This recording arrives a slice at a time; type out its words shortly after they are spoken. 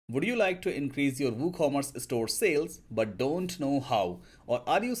Would you like to increase your WooCommerce store sales but don't know how? Or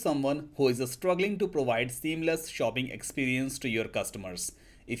are you someone who is struggling to provide seamless shopping experience to your customers?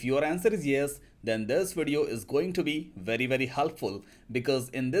 If your answer is yes, then this video is going to be very helpful, because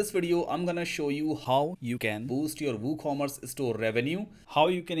in this video I'm gonna show you how you can boost your WooCommerce store revenue, how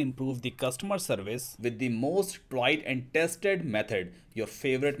you can improve the customer service with the most tried and tested method, your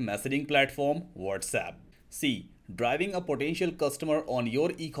favorite messaging platform, WhatsApp. See, driving a potential customer on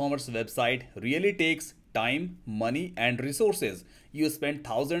your e-commerce website really takes time, money, and resources. You spend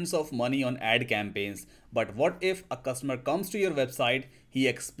thousands of money on ad campaigns, but what if a customer comes to your website, he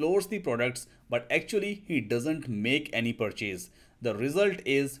explores the products, but actually he doesn't make any purchase? The result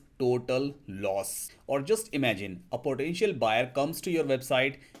is total loss. Or just imagine a potential buyer comes to your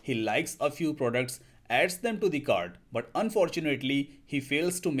website, he likes a few products, adds them to the cart, but unfortunately he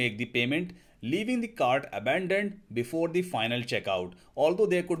fails to make the payment, leaving the cart abandoned before the final checkout. Although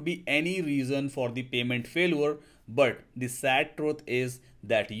there could be any reason for the payment failure, but the sad truth is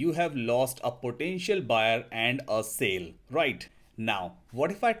that you have lost a potential buyer and a sale, right? Now, what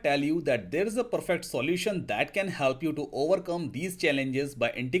if I tell you that there is a perfect solution that can help you to overcome these challenges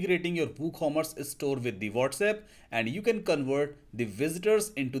by integrating your WooCommerce store with the WhatsApp, and you can convert the visitors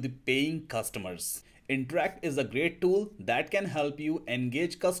into the paying customers? Interakt is a great tool that can help you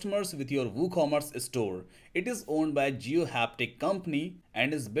engage customers with your WooCommerce store. It is owned by GeoHaptic company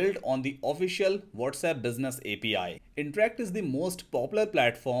and is built on the official WhatsApp Business API. Interakt is the most popular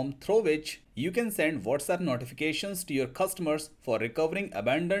platform through which you can send WhatsApp notifications to your customers for recovering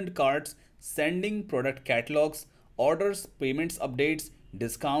abandoned carts, sending product catalogs, orders, payments updates,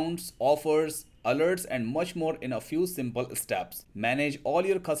 discounts, offers, alerts, and much more in a few simple steps. Manage all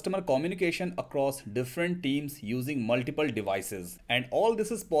your customer communication across different teams using multiple devices. And all this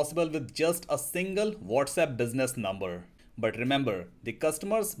is possible with just a single WhatsApp business number. But remember, the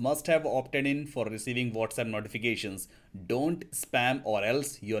customers must have opted in for receiving WhatsApp notifications. Don't spam or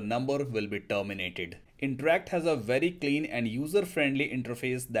else your number will be terminated. Interakt has a very clean and user-friendly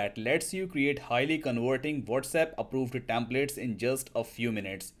interface that lets you create highly converting WhatsApp approved templates in just a few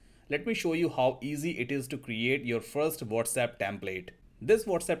minutes. Let me show you how easy it is to create your first WhatsApp template. This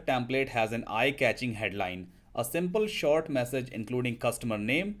WhatsApp template has an eye-catching headline, a simple short message including customer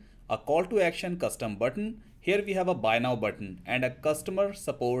name, a call to action custom button. Here we have a buy now button and a customer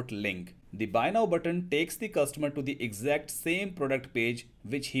support link. The buy now button takes the customer to the exact same product page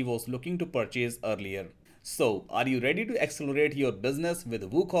which he was looking to purchase earlier. So, are you ready to accelerate your business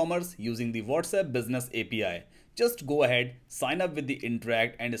with WooCommerce using the WhatsApp Business API? Just go ahead, sign up with the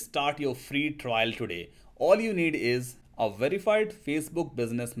Interakt and start your free trial today. All you need is a verified Facebook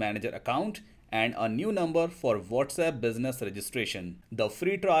Business Manager account and a new number for WhatsApp business registration. The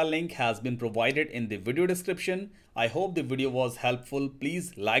free trial link has been provided in the video description. I hope the video was helpful.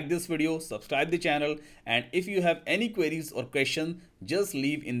 Please like this video, subscribe the channel, and if you have any queries or questions, just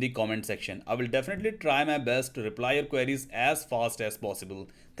leave in the comment section. I will definitely try my best to reply your queries as fast as possible.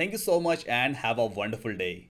 Thank you so much and have a wonderful day.